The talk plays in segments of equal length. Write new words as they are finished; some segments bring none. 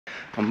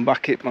I'm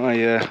back at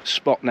my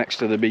spot next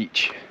to the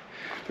beach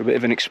for a bit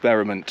of an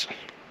experiment.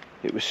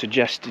 It was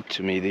suggested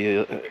to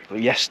me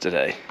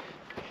yesterday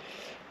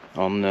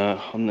on the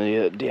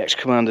DX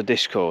Commander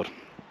Discord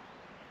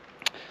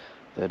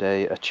that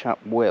a chap,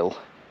 Will,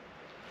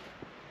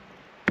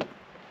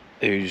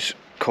 whose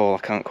call I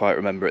can't quite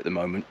remember at the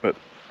moment, but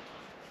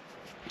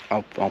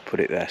I'll put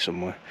it there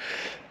somewhere.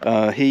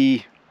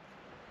 He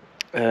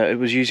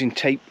was using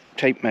tape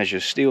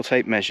measures, steel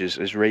tape measures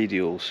as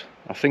radials.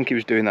 I think he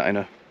was doing that in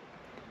a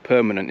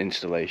permanent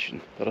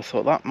installation, but I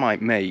thought that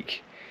might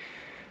make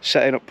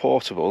setting up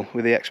portable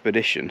with the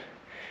Expedition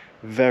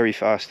very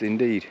fast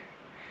indeed.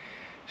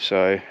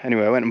 So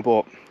anyway, I went and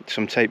bought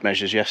some tape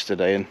measures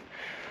yesterday and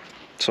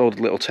sold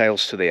little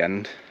tails to the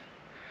end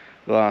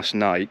last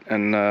night,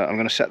 and I'm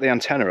going to set the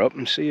antenna up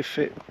and see if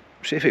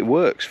it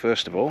works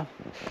first of all.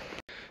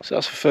 So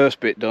that's the first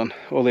bit done,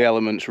 all the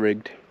elements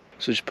rigged.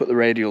 So just put the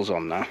radials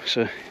on now.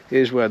 So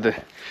here's where the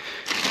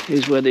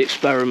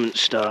experiment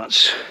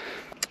starts.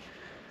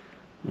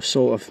 I've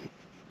sort of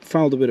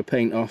fouled a bit of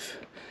paint off,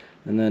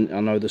 and then I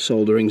know the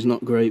soldering's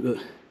not great, but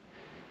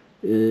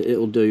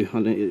it'll do.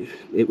 And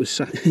it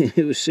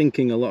was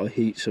sinking a lot of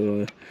heat,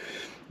 so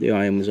the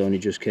iron was only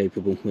just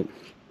capable, but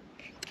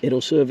it'll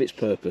serve its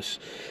purpose.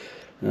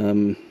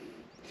 Yeah,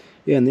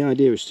 and the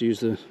idea is to use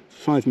the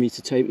 5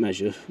 meter tape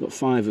measure, got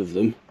 5 of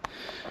them,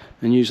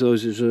 and use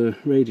those as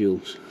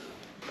radials.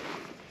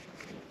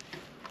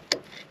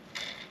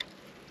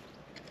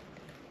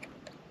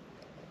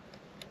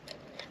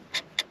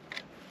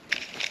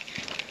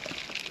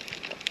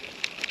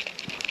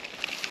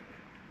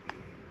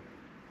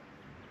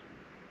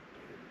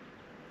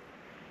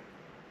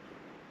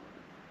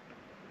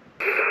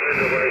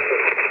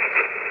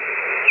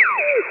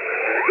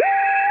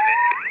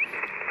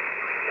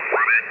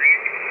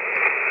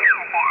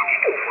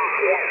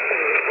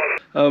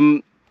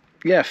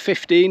 Yeah,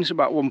 15 is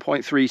about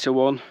 1.3 to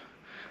 1,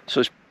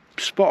 so it's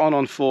spot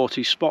on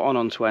 40, spot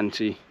on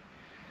 20.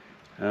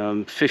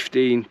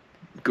 15,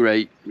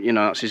 great, you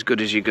know, that's as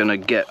good as you're gonna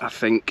get, I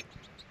think.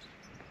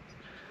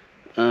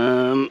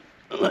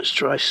 Let's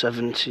try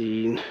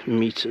 17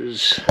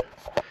 meters.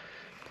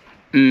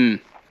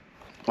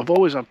 I've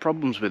always had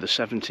problems with a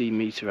 17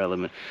 meter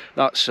element.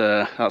 That's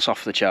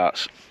off the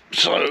charts.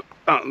 So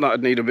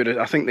that'd need a bit of,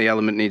 I think the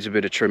element needs a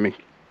bit of trimming.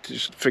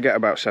 Just forget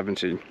about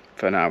 17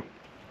 for now.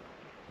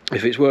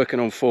 If it's working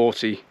on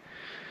 40,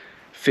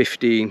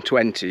 15,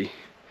 20,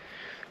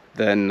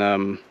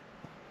 then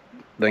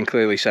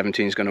clearly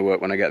 17 is going to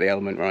work when I get the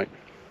element right.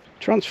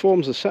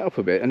 Transforms the setup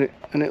a bit, and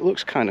it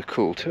looks kind of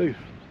cool too.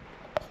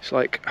 It's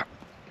like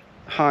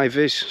high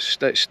vis,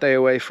 stay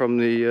away from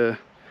the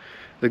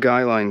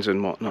guy lines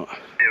and whatnot. For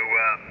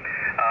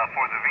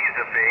the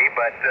visa fee,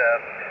 but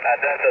that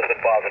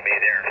doesn't bother me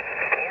there.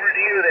 Over to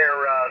you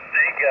there,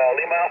 Snake.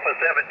 Lima Alpha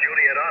 7,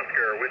 Juliet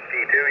Oscar,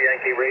 Whiskey 2,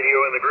 Yankee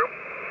Radio in the group.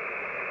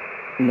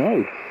 No.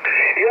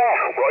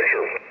 Yeah,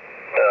 Roger.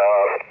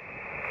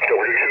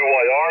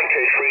 W2YR,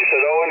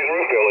 K3ZO in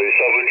group,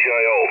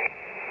 LA7GIO.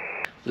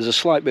 There's a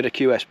slight bit of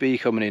QSB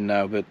coming in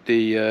now, but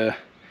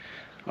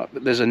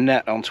there's a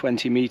net on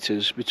 20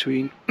 meters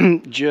between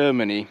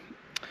Germany,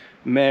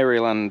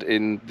 Maryland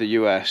in the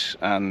US,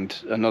 and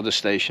another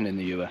station in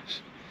the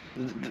US.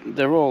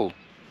 They're all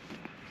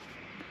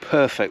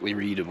perfectly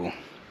readable.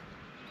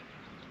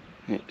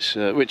 It's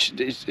which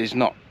is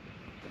not,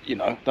 you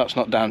know, that's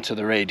not down to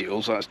the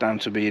radials, that's down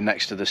to being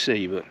next to the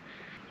sea, but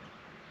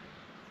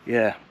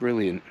yeah,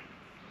 brilliant.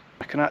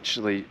 I can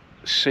actually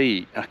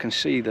see, my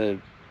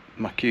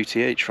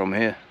QTH from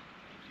here,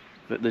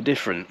 but the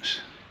difference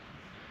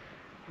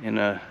in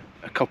a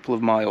couple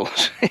of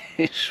miles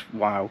is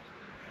wow.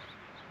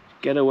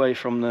 Get away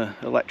from the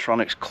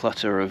electronics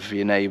clutter of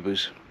your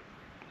neighbours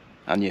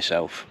and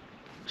yourself.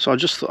 So I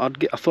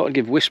thought I'd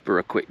give Whisper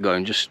a quick go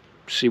and just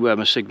see where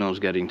my signal's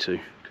getting to,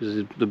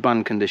 because the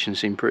band conditions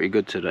seem pretty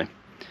good today.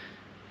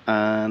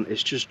 And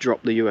it's just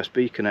dropped the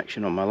USB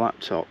connection on my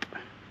laptop,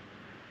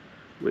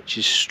 which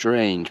is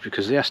strange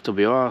because the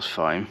SWR's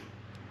fine.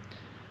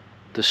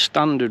 The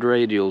standard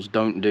radials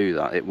don't do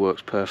that, it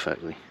works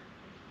perfectly.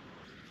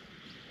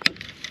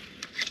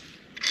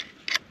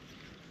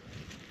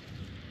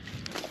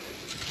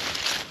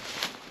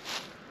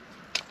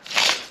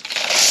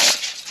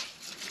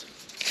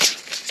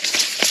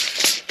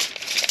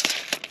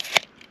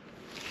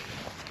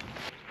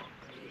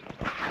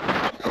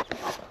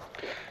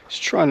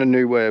 Trying a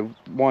new way of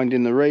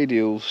winding the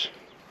radials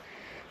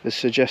as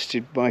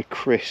suggested by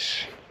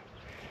Chris,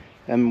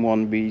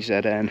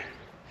 M1BZN.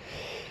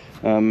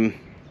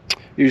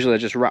 Usually I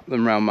just wrap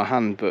them around my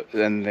hand, but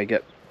then they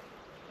get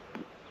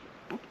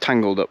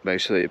tangled up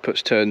basically. It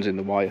puts turns in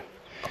the wire.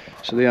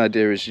 So the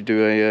idea is you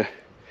do a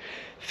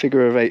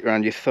figure of 8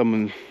 around your thumb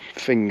and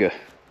finger.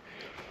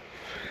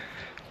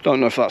 Don't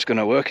know if that's going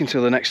to work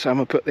until the next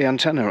time I put the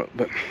antenna up,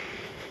 but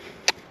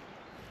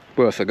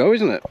worth a go,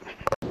 isn't it?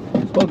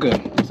 Bugger,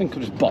 I think I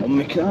just bottomed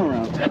my car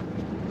out.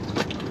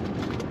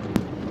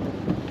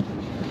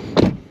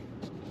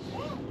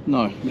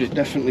 No, but it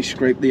definitely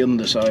scraped the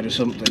underside or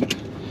something.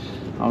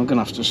 I'm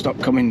gonna have to stop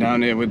coming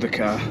down here with the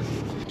car.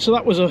 So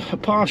that was a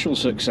partial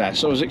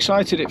success. I was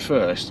excited at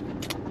first.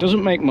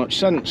 Doesn't make much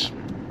sense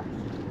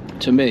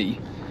to me.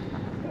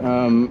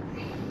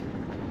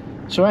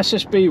 So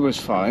SSB was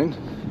fine.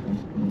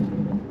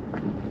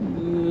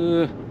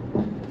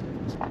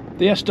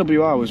 The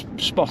SWR was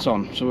spot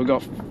on. So we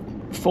got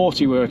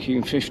 40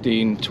 working,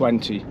 15,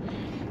 20.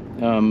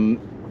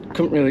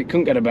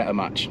 Couldn't get a better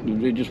match.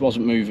 It just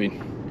wasn't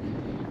moving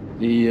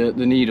the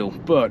needle.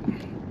 But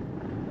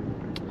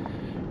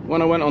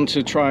when I went on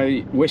to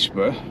try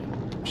Whisper,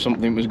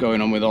 something was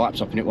going on with the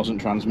laptop and it wasn't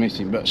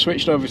transmitting. But I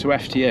switched over to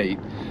FT8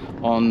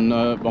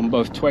 on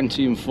both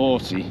 20 and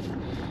 40,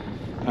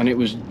 and it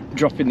was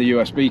dropping the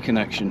USB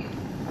connection.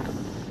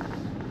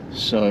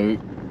 So,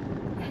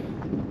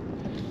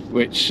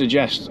 which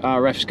suggests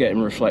RF's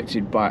getting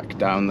reflected back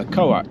down the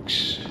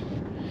coax.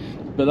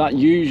 But that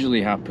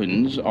usually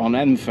happens on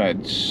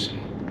MFEDs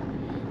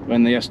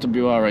when the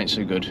SWR ain't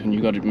so good and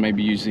you've got to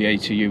maybe use the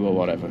ATU or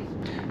whatever.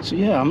 So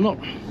yeah,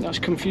 that's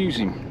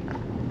confusing.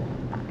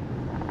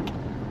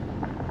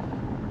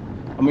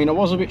 I mean, I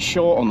was a bit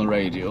short on the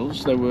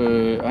radials.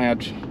 I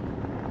had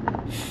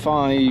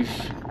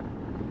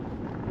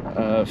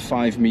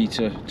 5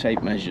 meter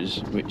tape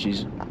measures, which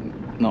is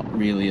not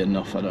really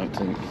enough, I don't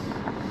think.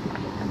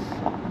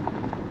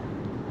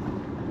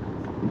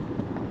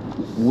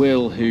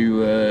 Will,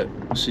 who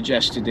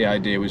suggested the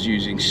idea, was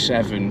using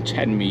 7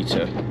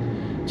 10-meter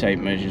tape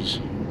measures.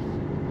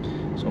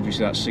 So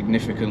obviously that's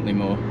significantly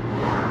more.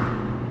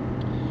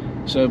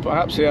 So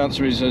perhaps the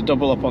answer is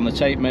double up on the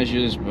tape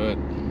measures, but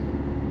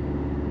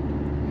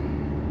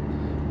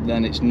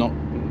then it's not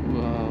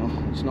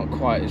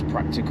quite as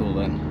practical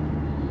then.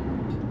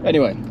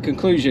 Anyway,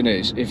 conclusion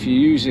is, if you're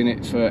using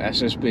it for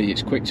SSB,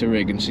 it's quick to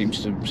rig and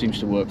seems to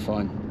work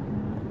fine.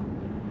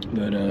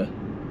 But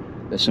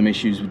there's some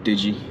issues with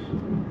Digi,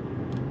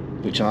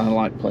 which I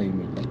like playing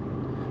with.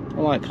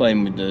 I like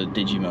playing with the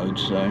Digi mode,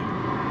 so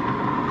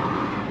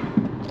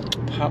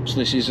perhaps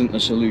this isn't the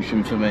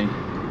solution for me.